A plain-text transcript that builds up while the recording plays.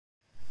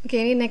Okay,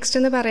 ഇനി next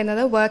എന്ന്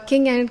പറയുന്നത്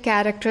വർക്കിംഗ് ആൻഡ്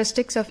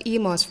ക്യാരക്ടറിസ്റ്റിക്സ് ഓഫ് ഈ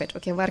മോസ്ഫെറ്റ്.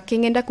 ഓക്കെ,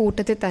 വർക്കിങ്ങിൻ്റെ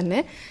കൂട്ടത്തിൽ തന്നെ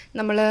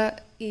നമ്മൾ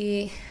ഈ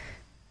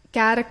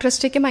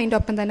ക്യാരക്ടറിസ്റ്റിക്കും അതിൻ്റെ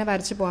ഒപ്പം തന്നെ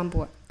വരച്ച് പോകാൻ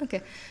പോവാം. ഓക്കെ,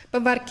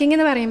 അപ്പോൾ വർക്കിംഗ്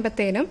എന്ന്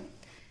പറയുമ്പോഴത്തേനും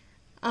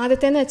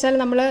ആദ്യത്തേന്ന് വെച്ചാൽ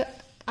നമ്മൾ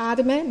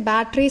ആദ്യമേ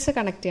ബാറ്ററീസ്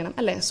കണക്ട് ചെയ്യണം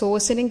അല്ലേ.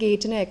 സോഴ്സിനും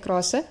ഗേറ്റിനും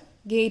അക്രോസ്,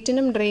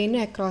 ഗേറ്റിനും ഡ്രെയിനും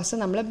അക്രോസ്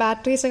നമ്മൾ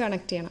ബാറ്ററീസ്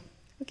കണക്ട് ചെയ്യണം.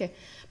 ഓക്കെ,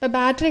 അപ്പോൾ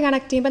ബാറ്ററി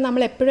കണക്ട് ചെയ്യുമ്പോൾ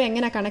നമ്മൾ എപ്പോഴും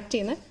എങ്ങനെയാണ് കണക്ട്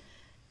ചെയ്യുന്നത്?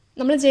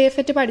 നമ്മൾ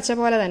JFET പഠിച്ച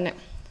പോലെ തന്നെ.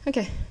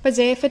 ഓക്കെ, അപ്പോൾ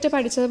JFET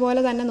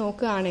പഠിച്ചതുപോലെ തന്നെ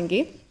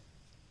നോക്കുകയാണെങ്കിൽ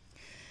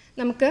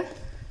നമുക്ക്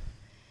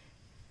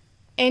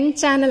N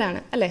ചാനലാണ്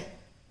അല്ലേ,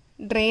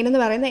 ഡ്രെയിൻ എന്ന്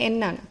പറയുന്നത് N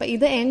ആണ്. അപ്പോൾ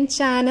ഇത് N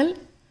ചാനൽ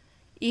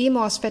ഈ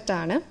മോസ്ഫെറ്റ്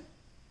ആണ്.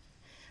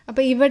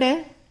 അപ്പോൾ ഇവിടെ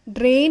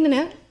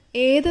ഡ്രെയിനിന്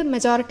ഏത്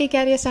മെജോറിറ്റി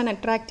കാരിയേഴ്സാണ്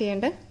അട്രാക്ട്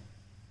ചെയ്യേണ്ടത്?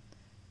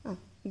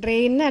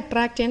 ഡ്രെയിനിനെ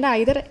അട്രാക്ട് ചെയ്യേണ്ട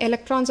either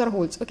electrons or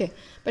holes. Okay,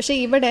 പക്ഷേ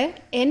ഇവിടെ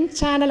N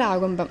channel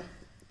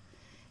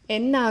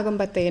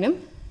ആകുമ്പോഴത്തേനും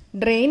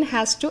drain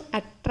has to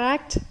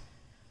attract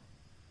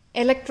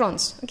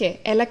electrons. Okay,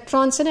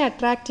 ഇലക്ട്രോൺസിനെ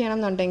attract ചെയ്യണം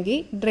എന്നുണ്ടെങ്കിൽ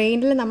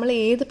ഡ്രെയിനിൽ നമ്മൾ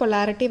ഏത്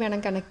പൊളാരിറ്റി വേണം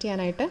കണക്ട്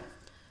ചെയ്യാനായിട്ട്?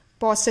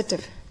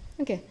 പോസിറ്റീവ്.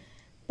 ഓക്കെ,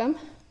 അപ്പം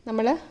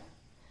നമ്മൾ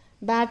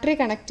ബാറ്ററി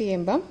കണക്ട്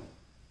ചെയ്യുമ്പം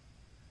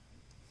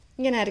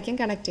ഇങ്ങനെ ആയിരിക്കും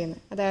കണക്ട്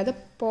ചെയ്യുന്നത്. അതായത്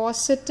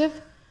positive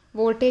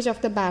voltage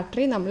of the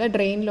battery നമ്മൾ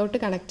ഡ്രെയിനിലോട്ട്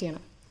കണക്ട്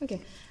ചെയ്യണം. ഓക്കെ,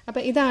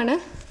 അപ്പോൾ ഇതാണ്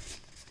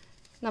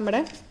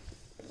നമ്മുടെ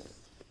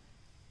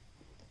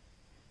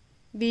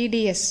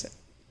VDS.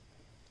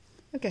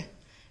 ഓക്കെ,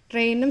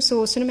 ഡ്രെയിനും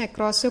സോഴ്സിനും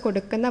അക്രോസ്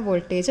കൊടുക്കുന്ന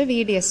വോൾട്ടേജ്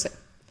VDS.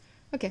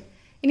 ഓക്കെ,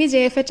 ഇനി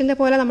JFETൻ്റെ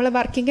പോലെ നമ്മൾ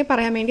വർക്കിംഗ്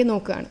പറയാൻ വേണ്ടി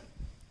നോക്കുകയാണ്.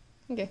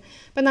 ഓക്കെ,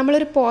 അപ്പം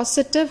നമ്മളൊരു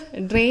പോസിറ്റീവ്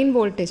ഡ്രെയിൻ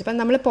വോൾട്ടേജ്, അപ്പം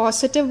നമ്മൾ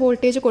പോസിറ്റീവ്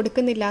വോൾട്ടേജ്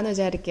കൊടുക്കുന്നില്ല എന്ന്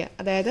വിചാരിക്കുക.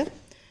 അതായത്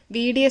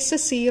VDS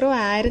 0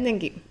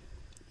 ആയിരുന്നെങ്കിൽ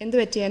എന്ത്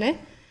പറ്റിയേനെ?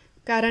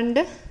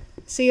 കറണ്ട്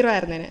 0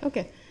 ആയിരുന്നേനെ.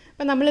 ഓക്കെ,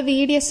 അപ്പം നമ്മൾ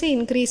VDS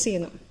ഇൻക്രീസ്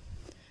ചെയ്യുന്നു.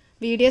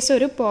 VDS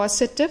ഒരു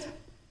പോസിറ്റീവ്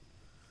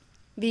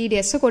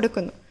VDS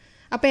കൊടുക്കുന്നു.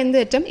 അപ്പോൾ എന്ത്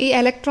പറ്റും? ഈ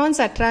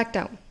ഇലക്ട്രോൺസ് അട്രാക്റ്റ്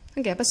ആവും.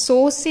 ഓക്കെ, അപ്പോൾ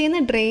സോഴ്സിൽ നിന്ന്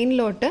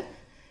ഡ്രെയിനിലോട്ട്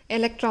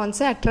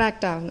ഇലക്ട്രോൺസ്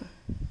അട്രാക്റ്റ് ആവുന്നു.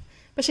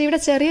 പക്ഷേ ഇവിടെ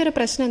ചെറിയൊരു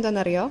പ്രശ്നം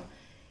എന്താണെന്നറിയോ?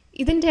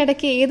 ഇതിൻ്റെ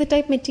ഇടയ്ക്ക് ഏത്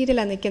ടൈപ്പ്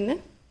മെറ്റീരിയലാണ്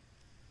നിൽക്കുന്നത്?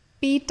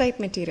 P type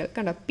material.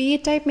 കണ്ടോ, P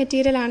ടൈപ്പ്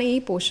മെറ്റീരിയലാണ് ഈ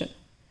പോർഷൻ.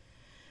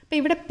 അപ്പോൾ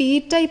ഇവിടെ P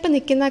ടൈപ്പ്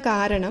നിൽക്കുന്ന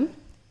കാരണം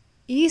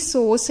ഈ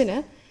സോഴ്സിന്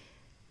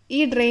ഈ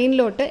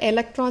ഡ്രെയിനിലോട്ട്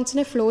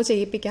ഇലക്ട്രോൺസിനെ ഫ്ലോ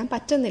ചെയ്യിപ്പിക്കാൻ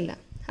പറ്റുന്നില്ല.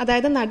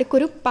 അതായത്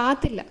നടുക്കൊരു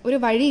പാത്തില്ല, ഒരു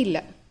വഴിയില്ല.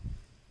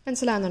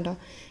 മനസ്സിലാകുന്നുണ്ടോ?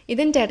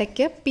 ഇതിൻ്റെ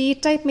ഇടയ്ക്ക് P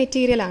ടൈപ്പ്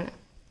മെറ്റീരിയലാണ്.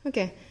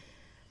 ഓക്കെ,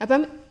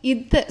 അപ്പം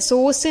ഇത്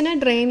സോഴ്സിനെ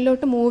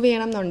ഡ്രെയിനിലോട്ട് മൂവ്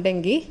ചെയ്യണം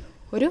എന്നുണ്ടെങ്കിൽ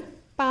ഒരു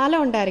പാലം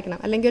ഉണ്ടായിരിക്കണം,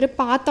 അല്ലെങ്കിൽ ഒരു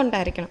പാത്ത്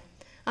ഉണ്ടായിരിക്കണം.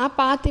 ആ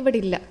പാത്ത് ഇവിടെ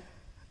ഇല്ല.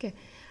 ഓക്കെ,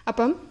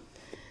 അപ്പം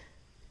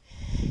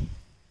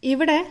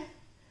ഇവിടെ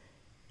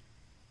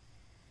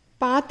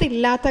പാത്ത്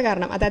ഇല്ലാത്ത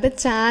കാരണം, അതായത്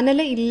ചാനൽ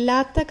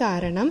ഇല്ലാത്ത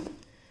കാരണം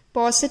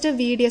പോസിറ്റീവ്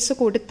VDS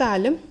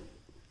കൊടുത്താലും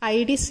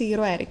ID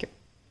 0 ആയിരിക്കും.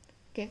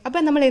 ഓക്കെ,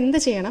 അപ്പം നമ്മൾ എന്ത്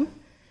ചെയ്യണം?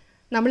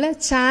 നമ്മൾ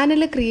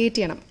ചാനൽ ക്രിയേറ്റ്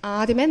ചെയ്യണം.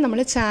 ആദ്യമേ നമ്മൾ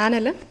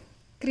ചാനൽ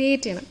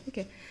ക്രിയേറ്റ് ചെയ്യണം.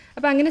 ഓക്കെ,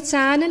 അപ്പോൾ അങ്ങനെ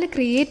ചാനൽ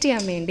ക്രിയേറ്റ്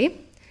ചെയ്യാൻ വേണ്ടി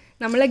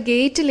നമ്മൾ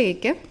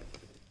ഗേറ്റിലേക്ക്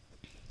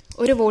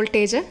ഒരു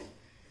വോൾട്ടേജ്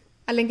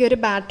അല്ലെങ്കിൽ ഒരു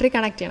ബാറ്ററി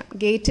കണക്ട് ചെയ്യണം.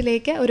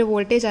 ഗേറ്റിലേക്ക് ഒരു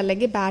വോൾട്ടേജ്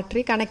അല്ലെങ്കിൽ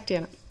ബാറ്ററി കണക്ട്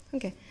ചെയ്യണം.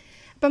 ഓക്കെ,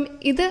 അപ്പം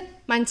ഇത്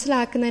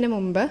മനസ്സിലാക്കുന്നതിന്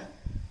മുമ്പ്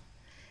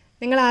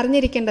നിങ്ങൾ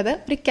അറിഞ്ഞിരിക്കേണ്ടത്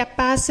ഒരു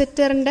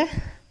കപ്പാസിറ്ററിൻ്റെ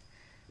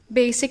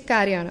ബേസിക്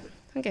കാര്യമാണ്.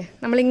 ഓക്കെ,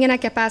 നമ്മളിങ്ങനെ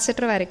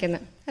കപ്പാസിറ്റർ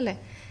വരയ്ക്കുന്നത് അല്ലേ.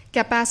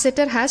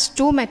 Capacitor has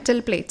 2 metal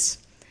plates.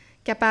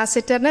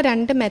 കപ്പാസിറ്ററിന്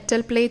 2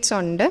 മെറ്റൽ പ്ലേറ്റ്സ്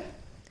ഉണ്ട്.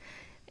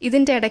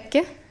 ഇതിൻ്റെ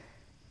ഇടയ്ക്ക്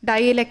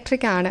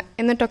ഡൈഇലക്ട്രിക് ആണ്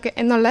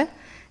എന്നുള്ള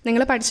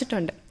നിങ്ങൾ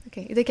പഠിച്ചിട്ടുണ്ട്.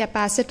 ഓക്കെ, ഇത്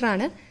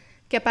കപ്പാസിറ്ററാണ്.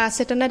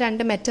 കപ്പാസിറ്ററിന്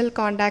 2 മെറ്റൽ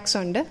കോണ്ടാക്ട്സ്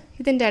ഉണ്ട്.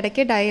 ഇതിൻ്റെ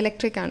ഇടയ്ക്ക്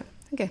ഡൈഇലക്ട്രിക് ആണ്.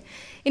 ഓക്കെ,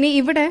 ഇനി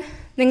ഇവിടെ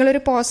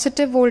നിങ്ങളൊരു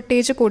പോസിറ്റീവ്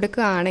വോൾട്ടേജ്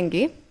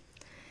കൊടുക്കുകയാണെങ്കിൽ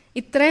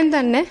ഇത്രയും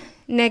തന്നെ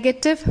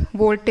നെഗറ്റീവ്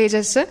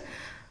വോൾട്ടേജസ്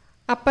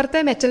അപ്പുറത്തെ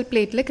മെറ്റൽ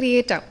പ്ലേറ്റിൽ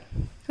ക്രിയേറ്റ് ആവും.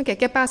 ഓക്കെ,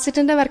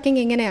 കപ്പാസിറ്ററിൻ്റെ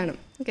വർക്കിംഗ് ഇങ്ങനെയാണ്.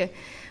 ഓക്കെ,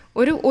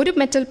 ഒരു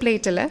മെറ്റൽ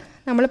പ്ലേറ്റിൽ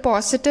നമ്മൾ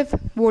പോസിറ്റീവ്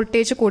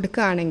വോൾട്ടേജ്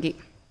കൊടുക്കുകയാണെങ്കിൽ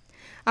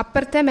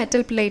അപ്പുറത്തെ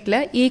മെറ്റൽ പ്ലേറ്റിൽ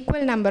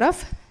equal number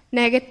of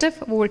negative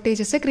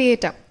voltages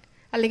create ആവും,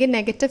 അല്ലെങ്കിൽ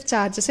നെഗറ്റീവ്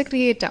ചാർജസ്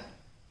ക്രിയേറ്റ് ആവും.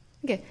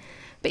 ഓക്കെ,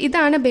 അപ്പോൾ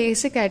ഇതാണ്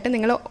ബേസിക്കായിട്ട്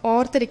നിങ്ങൾ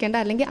ഓർത്തിരിക്കേണ്ട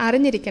അല്ലെങ്കിൽ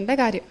അറിഞ്ഞിരിക്കേണ്ട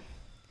കാര്യം.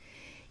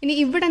 ഇനി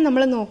ഇവിടെ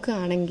നമ്മൾ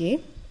നോക്കുകയാണെങ്കിൽ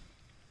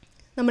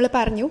നമ്മൾ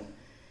പറഞ്ഞു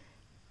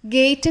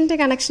ഗേറ്റിൻ്റെ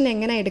കണക്ഷൻ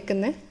എങ്ങനെ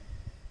എടുക്കുന്നത്?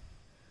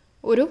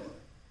 ഒരു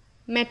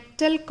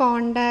മെറ്റൽ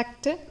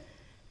കോണ്ടാക്റ്റ്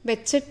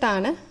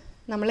വെച്ചിട്ടാണ്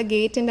നമ്മൾ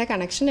ഗേറ്റിൻ്റെ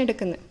കണക്ഷൻ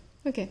എടുക്കുന്നത്.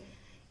 ഓക്കെ,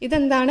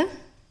 ഇതെന്താണ്?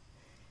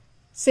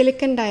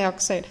 സിലിക്കൺ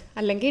ഡയോക്സൈഡ്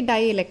അല്ലെങ്കിൽ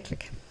ഡൈ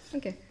ഇലക്ട്രിക്.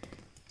 ഓക്കെ,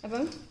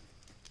 അപ്പം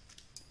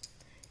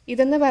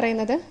ഇതെന്ന്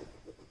പറയുന്നത്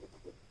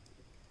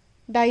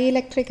ഡൈ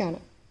ഇലക്ട്രിക് ആണ്.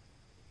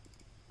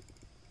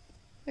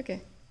 ഓക്കെ,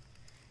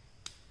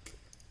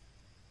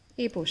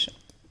 ഈ പോർഷൻ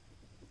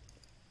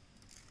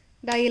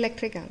ഡൈ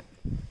ഇലക്ട്രിക് ആണ്.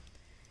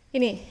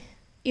 ഇനി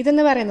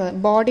ഇതെന്ന് പറയുന്നത്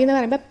ബോഡി എന്ന്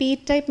പറയുമ്പോൾ P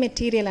ടൈപ്പ്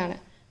മെറ്റീരിയലാണ്.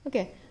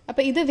 ഓക്കെ,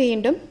 അപ്പോൾ ഇത്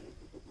വീണ്ടും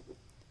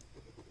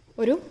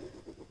ഒരു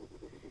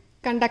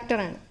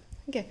കണ്ടക്ടറാണ്.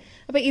 ഓക്കെ,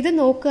 അപ്പോൾ ഇത്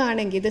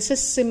നോക്കുകയാണെങ്കിൽ this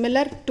is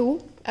similar to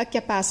A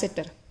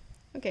capacitor.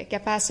 Okay,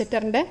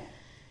 കപ്പാസിറ്ററിൻ്റെ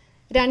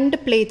 2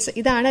 plates,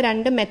 ഇതാണ്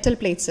 2 മെറ്റൽ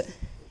പ്ലേറ്റ്സ്.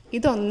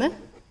 ഇതൊന്ന്,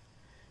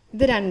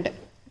 ഇത് 2.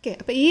 ഓക്കെ,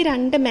 അപ്പോൾ ഈ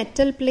രണ്ട്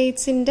മെറ്റൽ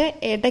പ്ലേറ്റ്സിൻ്റെ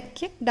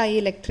ഇടയ്ക്ക്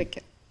ഡൈഇലക്ട്രിക്.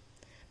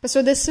 അപ്പോൾ so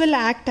this will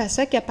act as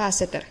A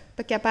capacitor.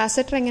 ഇപ്പോൾ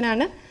കപ്പാസിറ്റർ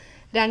എങ്ങനെയാണ്,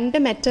 രണ്ട്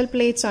മെറ്റൽ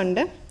പ്ലേറ്റ്സ്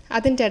ഉണ്ട്,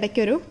 അതിൻ്റെ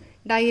ഇടയ്ക്കൊരു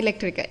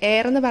ഡൈഇലക്ട്രിക്.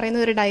 എയർ എന്ന്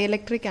പറയുന്നത് ഒരു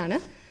ഡൈഇലക്ട്രിക് ആണ്.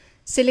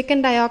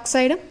 സിലിക്കൺ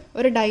ഡയോക്സൈഡും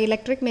ഒരു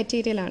ഡൈഇലക്ട്രിക്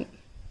മെറ്റീരിയലാണ്.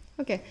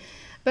 ഓക്കെ,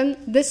 അപ്പം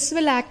this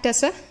will act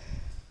as A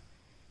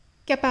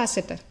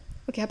capacitor.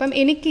 Okay, അപ്പം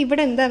എനിക്ക്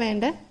ഇവിടെ എന്താ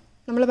വേണ്ടത്,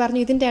 നമ്മൾ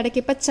പറഞ്ഞു ഇതിൻ്റെ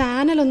ഇടയ്ക്ക് ഇപ്പം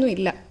ചാനലൊന്നും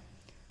ഇല്ല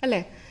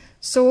അല്ലേ.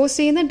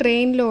 സോഴ്സിൽ നിന്ന്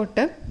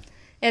ഡ്രെയിനിലോട്ട്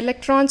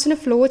ഇലക്ട്രോൺസിന്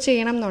ഫ്ലോ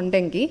ചെയ്യണം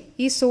എന്നുണ്ടെങ്കിൽ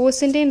ഈ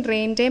സോഴ്സിൻ്റെയും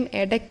ഡ്രെയിനിൻ്റെയും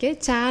ഇടയ്ക്ക്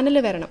ചാനൽ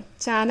വരണം.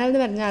 ചാനൽ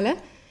എന്ന് പറഞ്ഞാൽ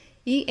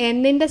ഈ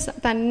എന്നിൻ്റെ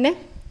തന്നെ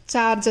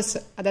ചാർജസ്,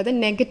 അതായത്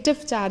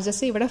നെഗറ്റീവ്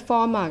ചാർജസ് ഇവിടെ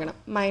ഫോം ആകണം,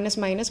 മൈനസ്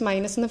മൈനസ്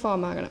മൈനസ് എന്ന്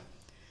ഫോം ആകണം.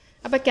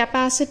 അപ്പോൾ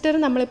കപ്പാസിറ്റർ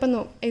നമ്മളിപ്പോൾ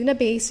ഇതിൻ്റെ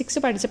ബേസിക്സ്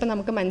പഠിച്ചപ്പോൾ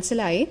നമുക്ക്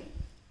മനസ്സിലായി,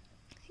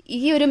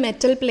 ഈ ഒരു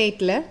മെറ്റൽ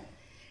പ്ലേറ്റിൽ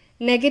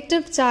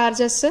നെഗറ്റീവ്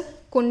ചാർജസ്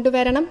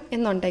കൊണ്ടുവരണം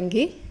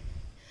എന്നുണ്ടെങ്കിൽ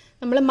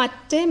നമ്മൾ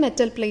മറ്റേ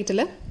മെറ്റൽ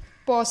പ്ലേറ്റിൽ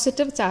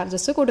പോസിറ്റീവ്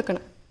ചാർജസ്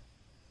കൊടുക്കണം.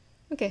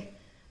 ഓക്കെ,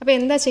 അപ്പോൾ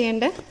എന്താ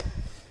ചെയ്യേണ്ടത്,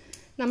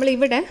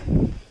 നമ്മളിവിടെ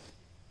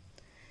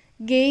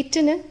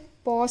ഗേറ്റിന്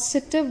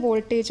പോസിറ്റീവ്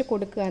വോൾട്ടേജ്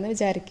കൊടുക്കുക എന്ന്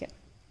വിചാരിക്കുക.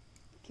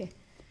 ഓക്കെ,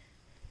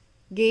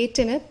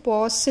 ഗേറ്റിന്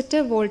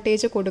പോസിറ്റീവ്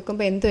വോൾട്ടേജ്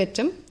കൊടുക്കുമ്പോൾ എന്ത്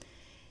പറ്റും,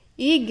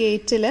 ഈ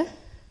ഗേറ്റിൽ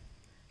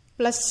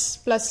പ്ലസ്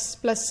പ്ലസ്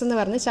പ്ലസ് എന്ന്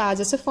പറഞ്ഞ്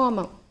ചാർജസ് ഫോം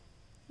ആവും.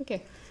 ഓക്കെ,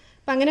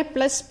 അപ്പം അങ്ങനെ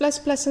പ്ലസ്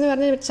പ്ലസ് പ്ലസ് എന്ന്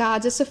പറഞ്ഞ്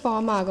ചാർജസ്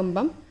ഫോം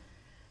ആകുമ്പം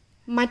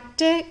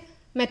മറ്റേ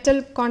മെറ്റൽ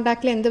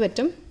കോണ്ടാക്റ്റിൽ എന്ത്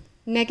പറ്റും,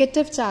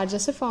 നെഗറ്റീവ്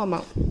ചാർജസ് ഫോം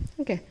ആവും.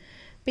 ഓക്കെ,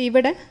 അപ്പോൾ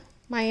ഇവിടെ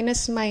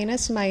മൈനസ്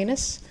മൈനസ്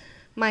മൈനസ്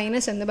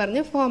മൈനസ് എന്ന്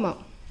പറഞ്ഞ് ഫോം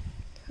ആവും.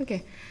 ഓക്കെ,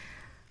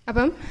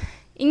 അപ്പം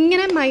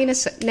ഇങ്ങനെ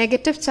മൈനസ്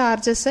നെഗറ്റീവ്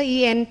ചാർജസ് ഈ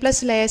N+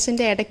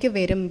 ലെയേഴ്സിൻ്റെ ഇടയ്ക്ക്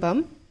വരുമ്പം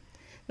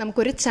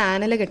നമുക്കൊരു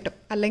ചാനൽ കിട്ടും,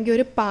 അല്ലെങ്കിൽ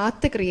ഒരു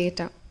പാത്ത്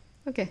ക്രിയേറ്റ് ആവും.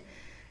 ഓക്കെ,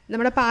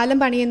 നമ്മുടെ പാലം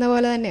പണിയുന്ന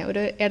പോലെ തന്നെ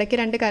ഒരു ഇടയ്ക്ക്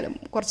രണ്ട്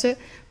കുറച്ച്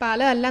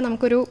പാലമല്ല,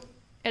 നമുക്കൊരു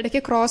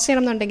ഇടയ്ക്ക് ക്രോസ്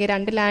ചെയ്യണം എന്നുണ്ടെങ്കിൽ,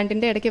 രണ്ട്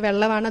ലാൻഡിൻ്റെ ഇടയ്ക്ക്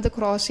വെള്ളമാണ്, അത്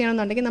ക്രോസ് ചെയ്യണം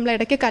എന്നുണ്ടെങ്കിൽ നമ്മൾ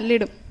ഇടയ്ക്ക്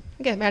കല്ലിടും.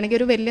 ഓക്കെ, വേണമെങ്കിൽ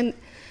ഒരു വലിയ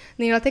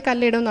നീളത്തിൽ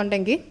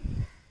കല്ലിടുമെന്നുണ്ടെങ്കിൽ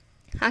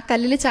ആ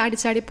കല്ലിൽ ചാടി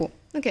ചാടി പോവും.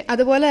 ഓക്കെ,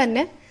 അതുപോലെ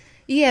തന്നെ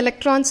ഈ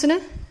ഇലക്ട്രോൺസിന്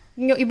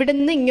ഇവിടെ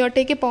നിന്ന്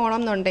ഇങ്ങോട്ടേക്ക്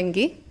പോകണം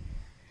എന്നുണ്ടെങ്കിൽ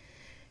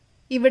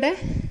ഇവിടെ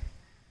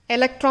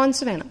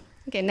ഇലക്ട്രോൺസ് വേണം.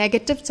 ഓക്കെ,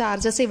 നെഗറ്റീവ്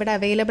ചാർജസ് ഇവിടെ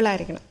അവൈലബിൾ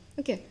ആയിരിക്കണം.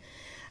 ഓക്കെ,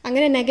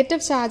 അങ്ങനെ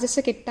നെഗറ്റീവ്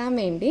ചാർജസ് കിട്ടാൻ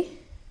വേണ്ടി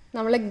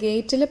നമ്മൾ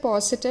ഗേറ്റിൽ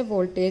പോസിറ്റീവ്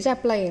വോൾട്ടേജ്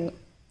അപ്ലൈ ചെയ്യുന്നു.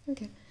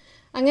 ഓക്കെ,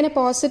 അങ്ങനെ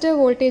പോസിറ്റീവ്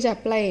വോൾട്ടേജ്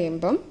അപ്ലൈ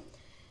ചെയ്യുമ്പം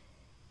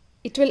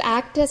it will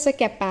act as A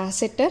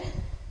capacitor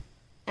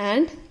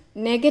and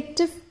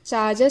negative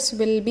charges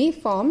will be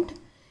formed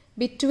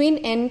between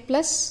N+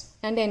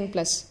 and N+.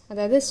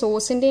 അതായത്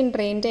സോഴ്സിൻ്റെയും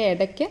ഡ്രെയിനിൻ്റെ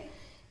ഇടയ്ക്ക്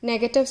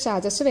നെഗറ്റീവ്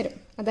ചാർജസ് വരും.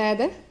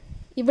 അതായത്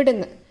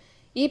ഇവിടുന്ന്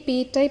ഈ P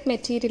ടൈപ്പ്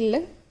മെറ്റീരിയലിൽ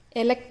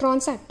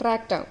ഇലക്ട്രോൺസ്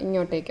അട്രാക്റ്റ് ആവും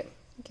ഇങ്ങോട്ടേക്ക്.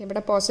 ഓക്കെ,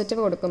 ഇവിടെ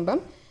പോസിറ്റീവ് കൊടുക്കുമ്പം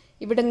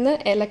ഇവിടുന്ന്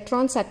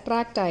ഇലക്ട്രോൺസ്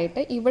അട്രാക്റ്റ്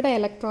ആയിട്ട് ഇവിടെ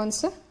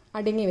ഇലക്ട്രോൺസ്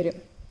അടങ്ങി വരും.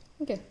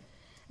 ഓക്കെ,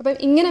 അപ്പം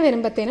ഇങ്ങനെ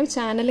വരുമ്പോഴത്തേനും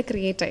ചാനൽ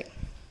ക്രിയേറ്റ് ആയി.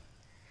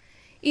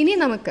 ഇനി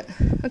നമുക്ക്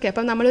ഓക്കെ,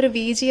 അപ്പം നമ്മളൊരു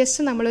VGS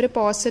നമ്മളൊരു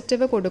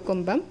പോസിറ്റീവ്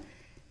കൊടുക്കുമ്പം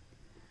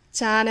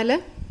ചാനൽ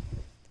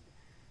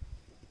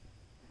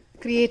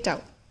ക്രിയേറ്റ്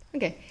ആവും.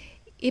 ഓക്കെ,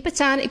 ഇപ്പം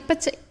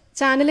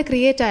ചാനൽ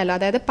ക്രിയേറ്റ് ആയല്ലോ,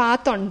 അതായത്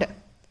പാത്തുണ്ട്,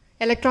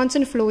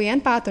 ഇലക്ട്രോൺസിന് ഫ്ലോ ചെയ്യാൻ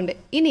പാത്തുണ്ട്.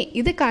 ഇനി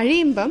ഇത്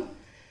കഴിയുമ്പം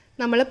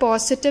നമ്മൾ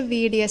പോസിറ്റീവ്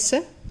VDS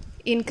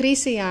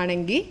ഇൻക്രീസ്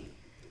ചെയ്യുകയാണെങ്കിൽ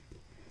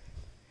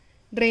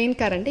ഡ്രെയിൻ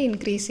കറണ്ട്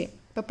ഇൻക്രീസ് ചെയ്യും.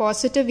 ഇപ്പോൾ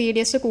പോസിറ്റീവ്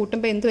VDS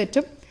കൂട്ടുമ്പോൾ എന്ത്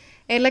പറ്റും,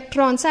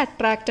 ഇലക്ട്രോൺസ്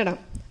അട്രാക്റ്റഡ്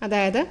ആവും.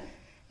 അതായത്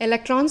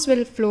electrons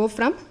will flow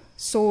from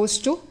source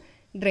to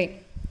drain.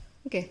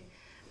 Okay,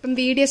 അപ്പം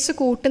VDS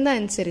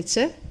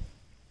കൂട്ടുന്നതനുസരിച്ച്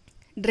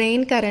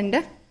ഡ്രെയിൻ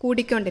കറണ്ട്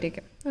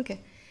കൂടിക്കൊണ്ടിരിക്കും. ഓക്കെ,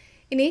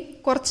 ഇനി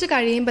കുറച്ച്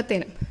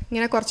കഴിയുമ്പോഴത്തേനും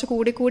ഇങ്ങനെ കുറച്ച്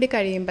കൂടി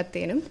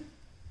കഴിയുമ്പോഴത്തേനും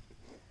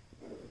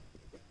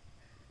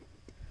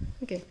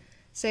ഓക്കെ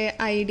സേ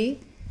ID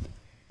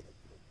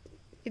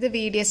ഇത്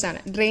VDS ആണ്,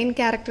 ഡ്രെയിൻ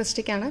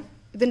ക്യാരക്ടറിസ്റ്റിക് ആണ്,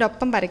 ഇതിൻ്റെ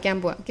ഒപ്പം വരയ്ക്കാൻ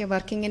പോവാം. ഓക്കെ,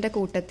 വർക്കിങ്ങിൻ്റെ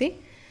കൂട്ടത്തിൽ.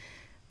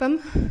 അപ്പം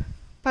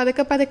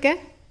പതുക്കെ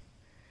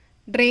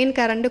ഡ്രെയിൻ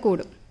കറണ്ട്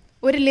കൂടും.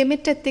 ഒരു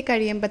ലിമിറ്റ്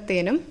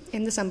എത്തിക്കഴിയുമ്പോഴത്തേനും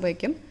എന്ത്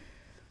സംഭവിക്കും,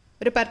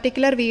 ഒരു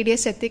പർട്ടിക്കുലർ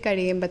VDS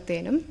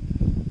എത്തിക്കഴിയുമ്പോഴത്തേനും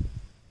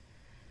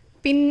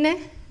പിന്നെ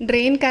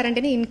ഡ്രെയിൻ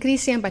കറണ്ടിന്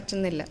ഇൻക്രീസ് ചെയ്യാൻ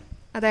പറ്റുന്നില്ല.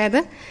 അതായത്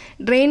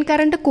ഡ്രെയിൻ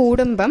കറണ്ട്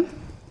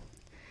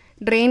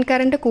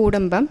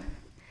കൂടുമ്പം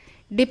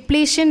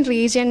ഡിപ്ലീഷൻ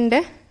റീജിയൻ്റെ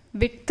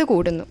വിഡ്ത്ത്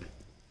കൂടുന്നു.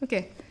 ഓക്കെ,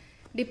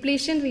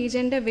 ഡിപ്ലീഷൻ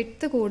റീജിയൻ്റെ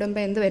വിഡ്ത്ത്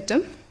കൂടുമ്പോൾ എന്ത്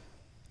പറ്റും,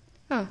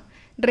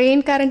 ഡ്രെയിൻ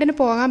കറണ്ടിന്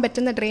പോകാൻ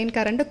പറ്റുന്ന ഡ്രെയിൻ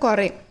കറണ്ട്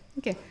കുറയും.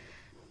 ഓക്കെ,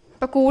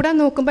 അപ്പോൾ കൂടാൻ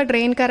നോക്കുമ്പോൾ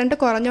ഡ്രെയിൻ കറണ്ട്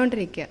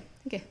കുറഞ്ഞുകൊണ്ടിരിക്കുക.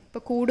 ഓക്കെ,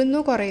 ഇപ്പോൾ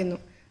കൂടുന്നു കുറയുന്നു,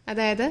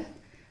 അതായത്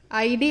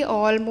ID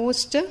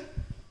ഓൾമോസ്റ്റ്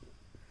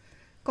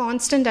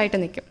കോൺസ്റ്റൻ്റ് ആയിട്ട്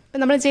നിൽക്കും. ഇപ്പം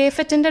നമ്മൾ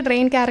JFETൻ്റെ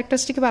ഡ്രെയിൻ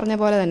ക്യാരക്ടറിസ്റ്റിക് പറഞ്ഞ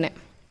പോലെ തന്നെ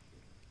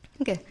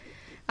ഓക്കെ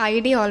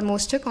ID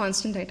ഓൾമോസ്റ്റ്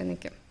കോൺസ്റ്റൻ്റ് ആയിട്ട്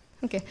നിൽക്കും.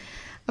 ഓക്കെ,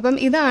 അപ്പം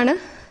ഇതാണ്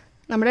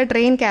നമ്മുടെ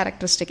ഡ്രെയിൻ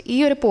ക്യാരക്ടറിസ്റ്റിക്. ഈ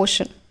ഒരു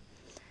പോർഷൻ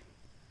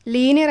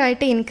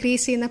ലീനിയറായിട്ട്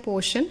ഇൻക്രീസ് ചെയ്യുന്ന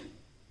പോർഷൻ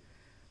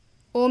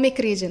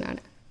ഓമിക് റീജിയൻ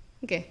ആണ്.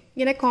 ഓക്കെ,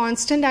 ഇങ്ങനെ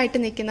കോൺസ്റ്റൻ്റ് ആയിട്ട്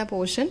നിൽക്കുന്ന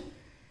പോർഷൻ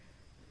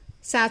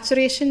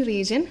സാച്ചുറേഷൻ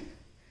റീജിയൻ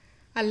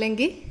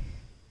അല്ലെങ്കിൽ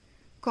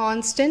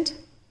കോൺസ്റ്റൻ്റ്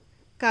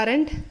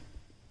കറണ്ട്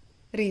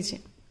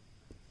റീജിയൻ.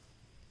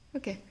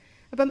 ഓക്കെ,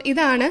 അപ്പം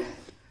ഇതാണ്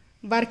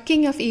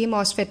വർക്കിംഗ് ഓഫ് ഈ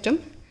മോസ്ഫെറ്റും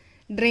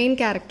ഡ്രെയിൻ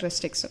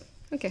ക്യാരക്ടറിസ്റ്റിക്സും.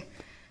 ഓക്കെ,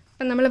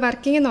 അപ്പം നമ്മൾ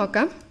വർക്കിംഗ്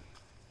നോക്കാം.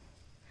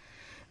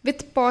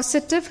 വിത്ത്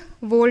positive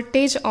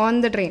voltage on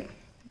the drain.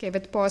 Okay,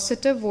 with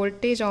positive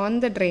voltage on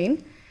the drain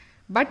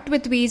but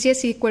with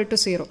VGS equal to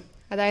 0.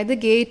 അതായത്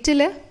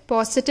ഗേറ്റിൽ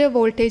പോസിറ്റീവ്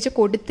വോൾട്ടേജ്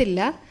കൊടുത്തില്ല,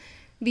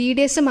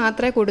 VDS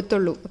മാത്രമേ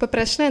കൊടുത്തുള്ളൂ. അപ്പോൾ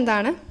പ്രശ്നം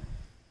എന്താണ്?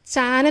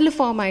 ചാനൽ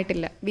ഫോം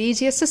ആയിട്ടില്ല.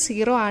 VGS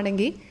 0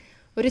 ആണെങ്കിൽ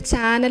ഒരു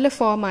ചാനൽ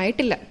ഫോം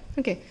ആയിട്ടില്ല.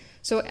 ഓക്കെ,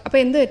 സോ അപ്പോൾ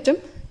എന്ത് പറ്റും?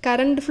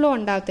 കറണ്ട് ഫ്ലോ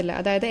ഉണ്ടാകത്തില്ല.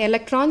 അതായത്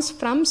electrons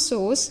from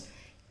source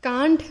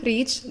can't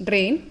reach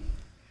drain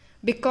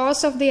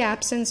because of the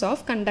absence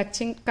of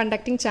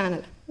conducting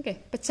channel. Okay,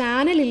 അപ്പോൾ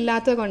ചാനൽ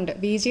ഇല്ലാത്തത് കൊണ്ട്,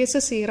 VGS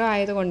 0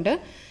 ആയതുകൊണ്ട്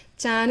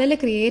ചാനൽ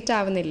ക്രിയേറ്റ്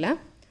ആവുന്നില്ല.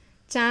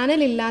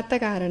 ചാനൽ ഇല്ലാത്ത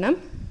കാരണം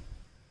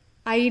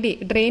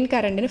ഡ്രെയിൻ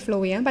കറണ്ടിന് ഫ്ലോ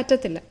ചെയ്യാൻ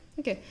പറ്റത്തില്ല.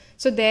 ഓക്കെ,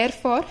 സോ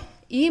ദെയർഫോർ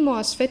ഈ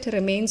MOSFET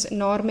remains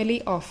normally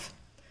of.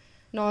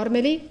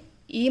 Normally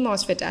ഈ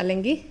മോസ്ഫെറ്റ്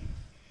അല്ലെങ്കിൽ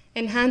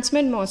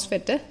എൻഹാൻസ്മെൻറ്റ്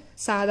മോസ്ഫെറ്റ്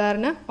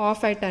സാധാരണ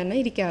ഓഫായിട്ടാണ്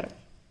ഇരിക്കാറ്.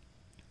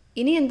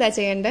 ഇനി എന്താ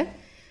ചെയ്യേണ്ടത്?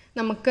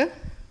 നമുക്ക്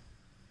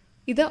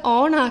ഇത്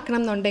ഓൺ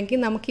ആക്കണം എന്നുണ്ടെങ്കിൽ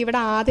നമുക്കിവിടെ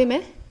ആദ്യമേ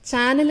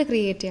ചാനൽ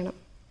ക്രിയേറ്റ് ചെയ്യണം.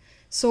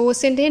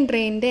 സോഴ്സിൻ്റെയും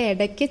ഡ്രെയിനിൻ്റെ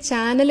ഇടയ്ക്ക്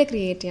ചാനൽ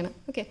ക്രിയേറ്റ് ചെയ്യണം.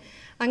 ഓക്കെ,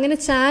 അങ്ങനെ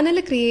ചാനൽ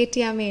ക്രിയേറ്റ്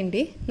ചെയ്യാൻ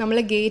വേണ്ടി നമ്മൾ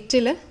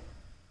ഗേറ്റിൽ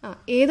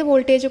ഏത്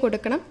വോൾട്ടേജ്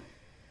കൊടുക്കണം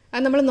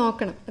അത് നമ്മൾ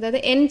നോക്കണം. അതായത്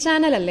N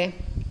ചാനൽ അല്ലേ?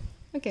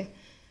 ഓക്കെ,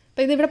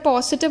 അപ്പോൾ ഇതിവിടെ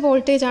പോസിറ്റീവ്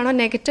വോൾട്ടേജ് ആണോ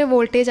നെഗറ്റീവ്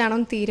വോൾട്ടേജ് ആണോ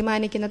എന്ന്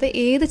തീരുമാനിക്കുന്നത്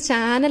ഏത്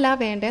ചാനലാണ്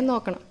വേണ്ടതെന്ന്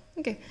നോക്കണം.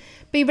 ഓക്കെ,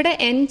 അപ്പോൾ ഇവിടെ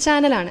N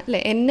ചാനലാണ് അല്ലേ?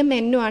 N-ഉം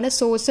N-ഉം ആണ്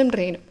സോഴ്സും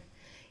ഡ്രെയിനും.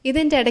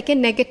 ഇതിൻ്റെ ഇടയ്ക്ക്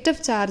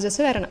നെഗറ്റീവ്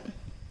ചാർജസ് വരണം.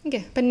 ഓക്കെ,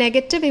 അപ്പം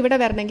നെഗറ്റീവ് ഇവിടെ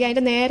വരണമെങ്കിൽ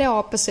അതിൻ്റെ നേരെ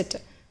ഓപ്പോസിറ്റ്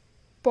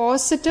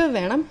പോസിറ്റീവ്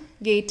വേണം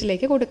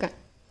ഗേറ്റിലേക്ക് കൊടുക്കാൻ.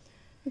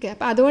 ഓക്കെ,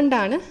 അപ്പോൾ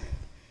അതുകൊണ്ടാണ്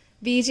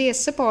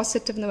VGS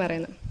പോസിറ്റീവ് എന്ന്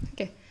പറയുന്നത്.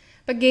 ഓക്കെ,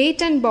 അപ്പോൾ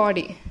ഗേറ്റ് ആൻഡ്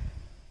ബോഡി,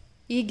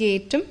 ഈ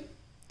ഗേറ്റും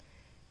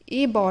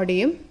ഈ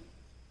ബോഡിയും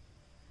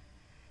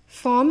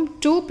form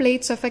 2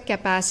 plates of A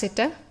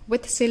capacitor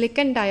with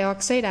silicon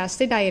dioxide as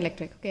the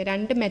dielectric. Okay,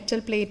 2 metal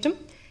പ്ലേറ്റും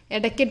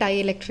ഇടയ്ക്ക്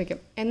ഡൈഇലക്ട്രിക്കും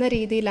എന്ന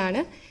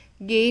രീതിയിലാണ്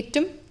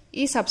ഗേറ്റും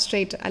ഈ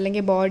സബ്സ്ട്രേറ്റ്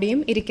അല്ലെങ്കിൽ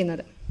ബോഡിയും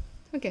ഇരിക്കുന്നത്.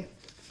 ഓക്കെ,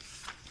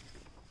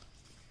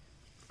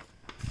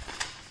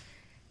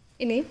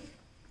 ഇനി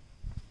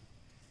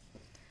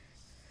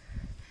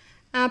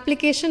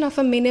application of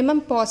A minimum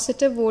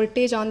positive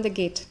voltage on the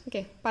gate.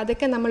 Okay, അപ്പോൾ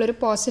അതൊക്കെ നമ്മളൊരു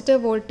പോസിറ്റീവ്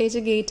വോൾട്ടേജ്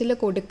ഗേറ്റിൽ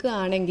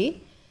കൊടുക്കുകയാണെങ്കിൽ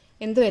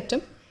എന്ത്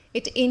പറ്റും?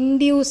 ഇറ്റ്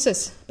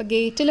ഇൻഡ്യൂസസ്, ഇപ്പോൾ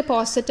ഗേറ്റിൽ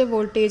പോസിറ്റീവ്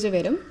വോൾട്ടേജ്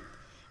വരും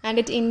and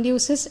it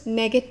induces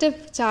negative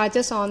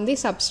charges on the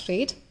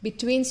substrate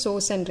between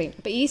source and drain.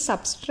 അപ്പോൾ ഈ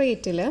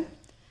സബ്സ്ട്രേറ്റിൽ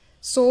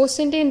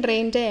സോഴ്സിൻ്റെയും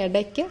ഡ്രെയിനിൻ്റെ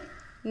ഇടയ്ക്ക്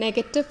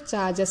നെഗറ്റീവ്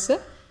ചാർജസ്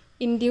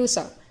ഇൻഡ്യൂസ്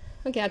ആവും.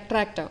 ഓക്കെ,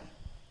 അട്രാക്റ്റ് ആവും.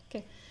 ഓക്കെ,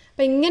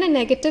 അപ്പോൾ ഇങ്ങനെ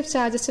നെഗറ്റീവ്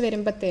ചാർജസ്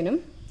വരുമ്പോഴത്തേനും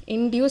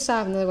ഇൻഡ്യൂസ്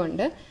ആവുന്നത്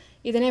കൊണ്ട്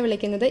ഇതിനെ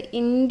വിളിക്കുന്നത്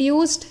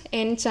ഇൻഡ്യൂസ്ഡ്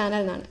N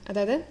ചാനൽ എന്നാണ്.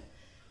 അതായത്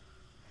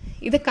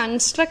ഇത്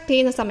കൺസ്ട്രക്ട്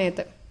ചെയ്യുന്ന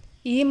സമയത്ത്,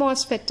 ഈ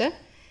മോസ്ഫെറ്റ്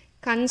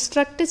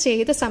കൺസ്ട്രക്ട്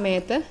ചെയ്ത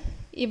സമയത്ത്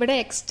ഇവിടെ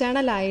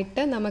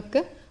എക്സ്റ്റേണലായിട്ട്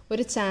നമുക്ക്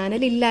ഒരു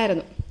ചാനൽ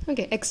ഇല്ലായിരുന്നു.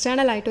 ഓക്കെ,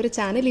 എക്സ്റ്റേണലായിട്ട് ഒരു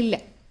ചാനൽ ഇല്ല.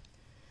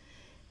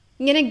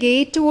 ഇങ്ങനെ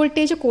ഗേറ്റ്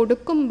വോൾട്ടേജ്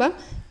കൊടുക്കുമ്പം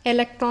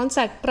ഇലക്ട്രോൺസ്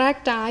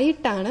അട്രാക്റ്റ്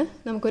ആയിട്ടാണ്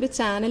നമുക്കൊരു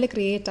ചാനൽ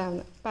ക്രിയേറ്റ്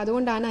ആവുന്നത്. അപ്പോൾ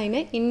അതുകൊണ്ടാണ്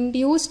അതിനെ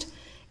ഇൻഡ്യൂസ്ഡ്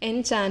N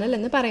ചാനൽ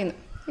എന്ന് പറയുന്നത്.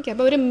 ഓക്കെ,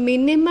 അപ്പോൾ ഒരു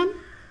മിനിമം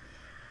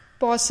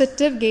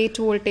പോസിറ്റീവ്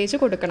ഗേറ്റ് വോൾട്ടേജ്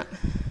കൊടുക്കണം.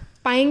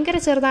 ഭയങ്കര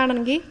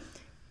ചെറുതാണെങ്കിൽ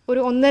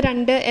ഒരു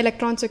 1-2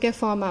 ഇലക്ട്രോൺസ് ഒക്കെ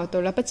ഫോം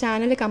ആവത്തുള്ളൂ. അപ്പോൾ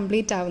ചാനൽ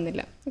കംപ്ലീറ്റ്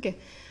ആവുന്നില്ല. ഓക്കെ,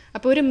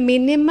 അപ്പോൾ ഒരു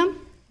minimum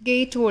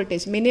gate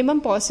voltage, minimum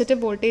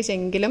positive voltage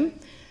എങ്കിലും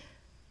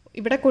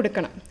ഇവിടെ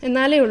കൊടുക്കണം,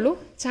 എന്നാലേ ഉള്ളൂ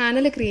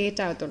ചാനൽ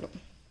ക്രിയേറ്റ് ആവത്തുള്ളൂ.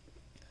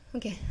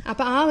 ഓക്കെ,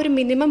 അപ്പോൾ ആ ഒരു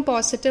minimum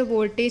positive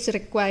voltage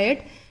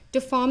required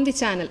to form the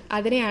channel,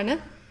 അതിനെയാണ്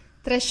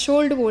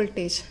threshold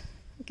voltage.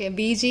 Okay,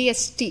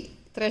 VGST,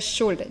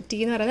 threshold,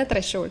 T എന്ന് പറയുന്നത്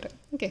ത്രെഷോൾഡ്.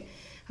 ഓക്കെ,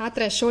 ആ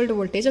ത്രെഷോൾഡ്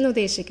വോൾട്ടേജ് എന്ന്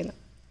ഉദ്ദേശിക്കുന്നത്.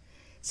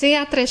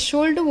 ആ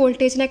ത്രെഷോൾഡ്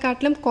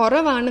വോൾട്ടേജിനെക്കാട്ടിലും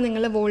കുറവാണ്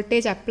നിങ്ങൾ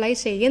വോൾട്ടേജ് അപ്ലൈ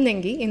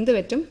ചെയ്യുന്നെങ്കിൽ എന്ത്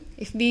പറ്റും?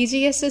 If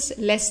VGS is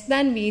less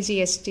than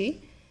VGST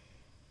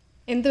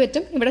എന്ത്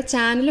പറ്റും? ഇവിടെ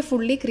ചാനൽ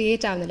ഫുള്ളി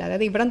ക്രിയേറ്റ് ആവുന്നില്ല.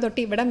 അതായത് ഇവിടം തൊട്ട്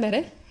ഇവിടം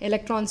വരെ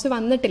ഇലക്ട്രോൺസ്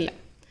വന്നിട്ടില്ല.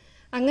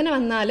 അങ്ങനെ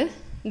വന്നാൽ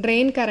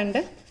ഡ്രെയിൻ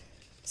കറണ്ട്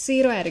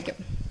 0 ആയിരിക്കും.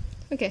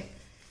 ഓക്കെ,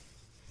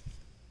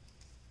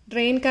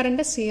 ഡ്രെയിൻ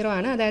കറണ്ട് 0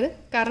 ആണ്, അതായത്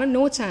കാരണം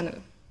നോ ചാനൽ.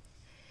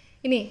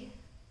 ഇനി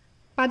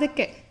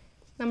പതുക്കെ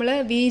നമ്മൾ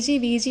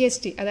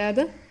VGST,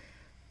 അതായത്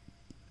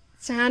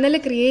ചാനൽ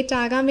ക്രിയേറ്റ്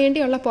ആകാൻ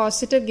വേണ്ടിയുള്ള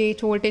പോസിറ്റീവ്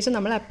ഗേറ്റ് വോൾട്ടേജ്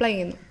നമ്മൾ അപ്ലൈ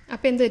ചെയ്യുന്നു.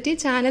 അപ്പോൾ എന്ത് പറ്റി?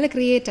 ചാനൽ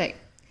ക്രിയേറ്റ് ആയി.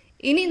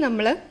 ഇനി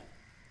നമ്മൾ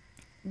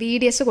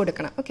VDS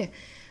കൊടുക്കണം. ഓക്കെ,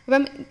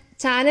 അപ്പം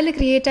ചാനൽ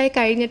ക്രിയേറ്റ് ആയി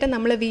കഴിഞ്ഞിട്ട്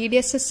നമ്മൾ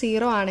VDS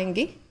 0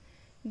 ആണെങ്കിൽ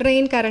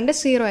ഡ്രെയിൻ കറണ്ട്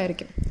 0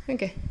 ആയിരിക്കും.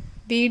 ഓക്കെ,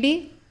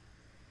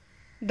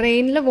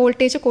 ഡ്രെയിനിൽ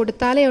വോൾട്ടേജ്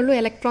കൊടുത്താലേ ഉള്ളൂ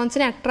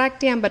ഇലക്ട്രോൺസിനെ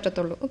അട്രാക്റ്റ് ചെയ്യാൻ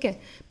പറ്റത്തുള്ളൂ. ഓക്കെ,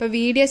 അപ്പോൾ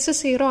VDS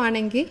 0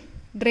 ആണെങ്കിൽ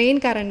ഡ്രെയിൻ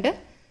കറണ്ട്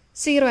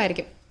 0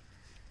 ആയിരിക്കും.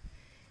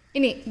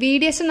 ഇനി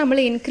VDS നമ്മൾ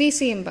ഇൻക്രീസ്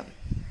ചെയ്യുമ്പം,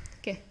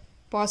 okay,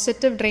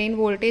 positive drain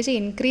voltage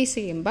increase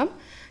ചെയ്യുമ്പം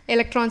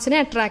ഇലക്ട്രോൺസിനെ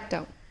അട്രാക്റ്റ്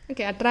ആവും.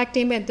 ഓക്കെ, അട്രാക്റ്റ്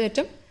ചെയ്യുമ്പോൾ എന്ത്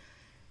പറ്റും?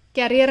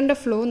 കാരിയറിൻ്റെ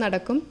ഫ്ലോ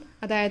നടക്കും,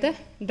 അതായത്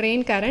ഡ്രെയിൻ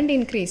കറണ്ട്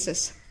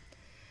ഇൻക്രീസസ്.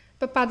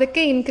 അപ്പോൾ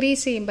പതുക്കെ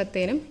ഇൻക്രീസ്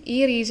ചെയ്യുമ്പോഴത്തേനും ഈ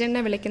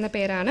റീജിയനെ വിളിക്കുന്ന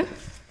പേരാണ്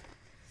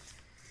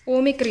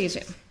ഓമിക്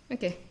റീജിയൻ.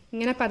 ഓക്കെ,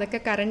 ഇങ്ങനെ പതുക്കെ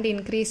കറണ്ട്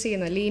ഇൻക്രീസ്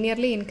ചെയ്യുന്ന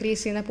ലീനിയർലി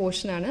ഇൻക്രീസ് ചെയ്യുന്ന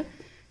പോർഷനാണ്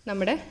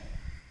നമ്മുടെ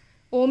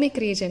ഓമിക്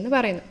റീജിയൻ എന്ന്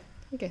പറയുന്നത്.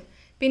 ഓക്കെ,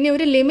 പിന്നെ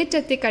ഒരു limit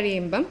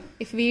എത്തിക്കഴിയുമ്പം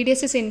if we D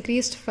S is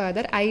increased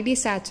further I D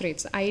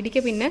സാച്ചുറേറ്റ്സ്. I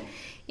ഡിക്ക് പിന്നെ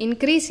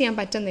ഇൻക്രീസ് ചെയ്യാൻ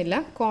പറ്റുന്നില്ല,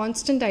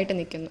 കോൺസ്റ്റൻ്റ് ആയിട്ട്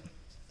നിൽക്കുന്നു.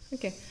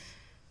 Okay,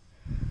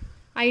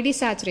 I D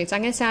സാച്ചുറേറ്റ്സ്.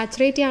 അങ്ങനെ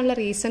സാച്ചുറേറ്റ് ചെയ്യാനുള്ള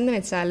റീസൺ എന്ന്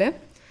വെച്ചാൽ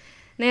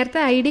നേരത്തെ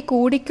ഐ ഡി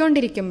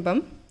കൂടിക്കൊണ്ടിരിക്കുമ്പം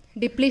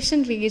ഡിപ്ലീഷൻ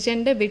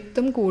റീജിയൻ്റെ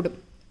വിഡ്ത്തും കൂടും.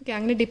 ഓക്കെ,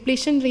 അങ്ങനെ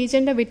ഡിപ്ലീഷൻ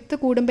റീജിയൻ്റെ വിഡ്ത്ത്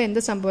കൂടുമ്പോൾ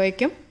എന്ത്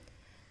സംഭവിക്കും?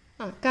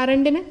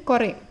 കറണ്ടിന്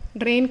കുറയും,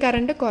 ഡ്രെയിൻ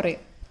കറണ്ട്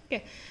കുറയും. ഓക്കെ,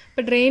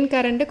 അപ്പോൾ ഡ്രെയിൻ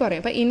കറണ്ട്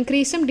കുറയും. അപ്പോൾ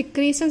ഇൻക്രീസും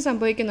ഡിക്രീസും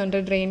സംഭവിക്കുന്നുണ്ട്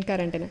ഡ്രെയിൻ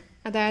കറണ്ടിന്.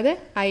 അതായത്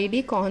ഐ ഡി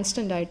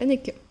കോൺസ്റ്റൻ്റ് ആയിട്ട്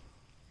നിൽക്കും.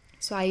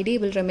 So I D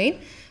will remain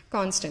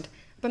constant.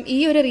 അപ്പം ഈ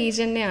ഒരു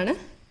റീജിയനെയാണ്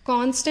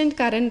കോൺസ്റ്റൻറ്റ്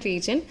കറണ്ട്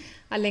റീജിയൻ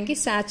അല്ലെങ്കിൽ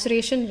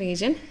സാച്ചുറേഷൻ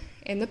റീജിയൻ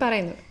എന്ന്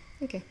പറയുന്നത്.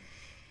 ഓക്കെ,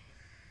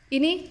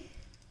 ഇനി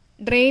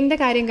ഡ്രെയിനിൻ്റെ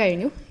കാര്യം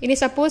കഴിഞ്ഞു. ഇനി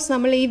സപ്പോസ്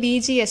നമ്മൾ ഈ V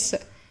G S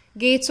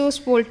gate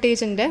source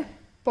വോൾട്ടേജിൻ്റെ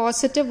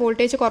positive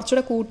voltage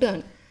കുറച്ചുകൂടെ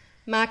കൂട്ടുകയാണ്,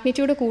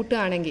 മാഗ്നിറ്റ്യൂഡ്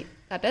കൂട്ടുകയാണെങ്കിൽ,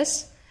 that is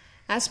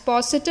as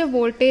positive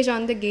voltage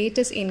on the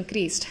gate is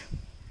increased,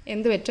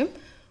 എന്ത് പറ്റും?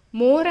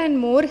 More and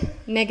more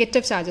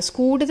negative charges,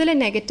 കൂടുതൽ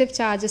നെഗറ്റീവ്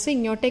ചാർജസ്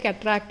ഇങ്ങോട്ടേക്ക്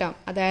അട്രാക്റ്റ് ആവും.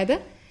 അതായത്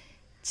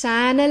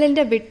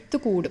ചാനലിൻ്റെ വിഡ്ത്ത്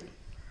കൂടും.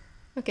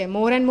 Okay,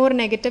 more and more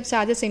negative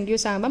charges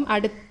induce ആകുമ്പം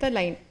അടുത്ത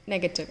ലൈൻ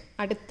നെഗറ്റീവ്,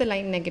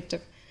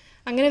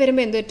 അങ്ങനെ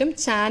വരുമ്പോൾ എന്ത് പറ്റും?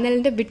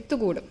 ചാനലിൻ്റെ വിഡ്ത്ത്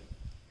കൂടും.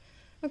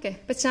 ഓക്കെ,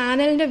 ഇപ്പോൾ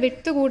ചാനലിൻ്റെ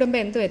വിഡ്ത്ത് കൂടുമ്പോൾ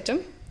എന്ത് പറ്റും?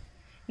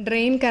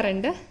 ഡ്രെയിൻ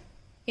കറണ്ട്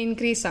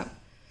ഇൻക്രീസ് ആവും.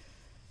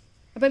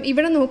 അപ്പം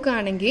ഇവിടെ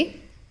നോക്കുകയാണെങ്കിൽ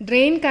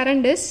ഡ്രെയിൻ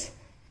കറണ്ട് ഇസ്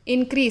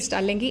ഇൻക്രീസ്ഡ്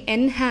അല്ലെങ്കിൽ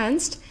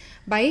enhanced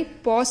by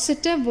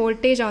positive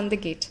voltage on the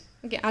gate.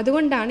 Okay,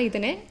 അതുകൊണ്ടാണ്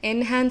ഇതിനെ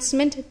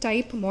എൻഹാൻസ്മെൻറ്റ്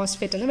ടൈപ്പ്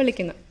മോസ്ഫെറ്റ് എന്ന്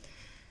വിളിക്കുന്നത്.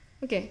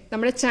 ഓക്കെ,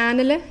 നമ്മുടെ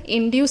ചാനൽ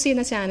ഇൻഡ്യൂസ്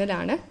ചെയ്യുന്ന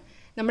ചാനലാണ്.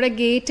 നമ്മുടെ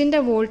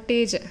ഗേറ്റിൻ്റെ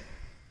വോൾട്ടേജ്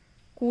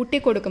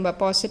കൂട്ടിക്കൊടുക്കുമ്പോൾ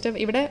പോസിറ്റീവ്,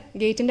 ഇവിടെ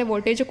ഗേറ്റിൻ്റെ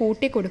വോൾട്ടേജ്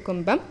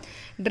കൂട്ടിക്കൊടുക്കുമ്പം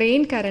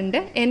ഡ്രെയിൻ കറണ്ട്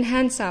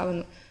എൻഹാൻസ്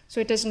ആവുന്നു. So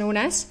it is known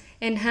as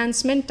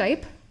enhancement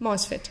type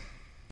MOSFET.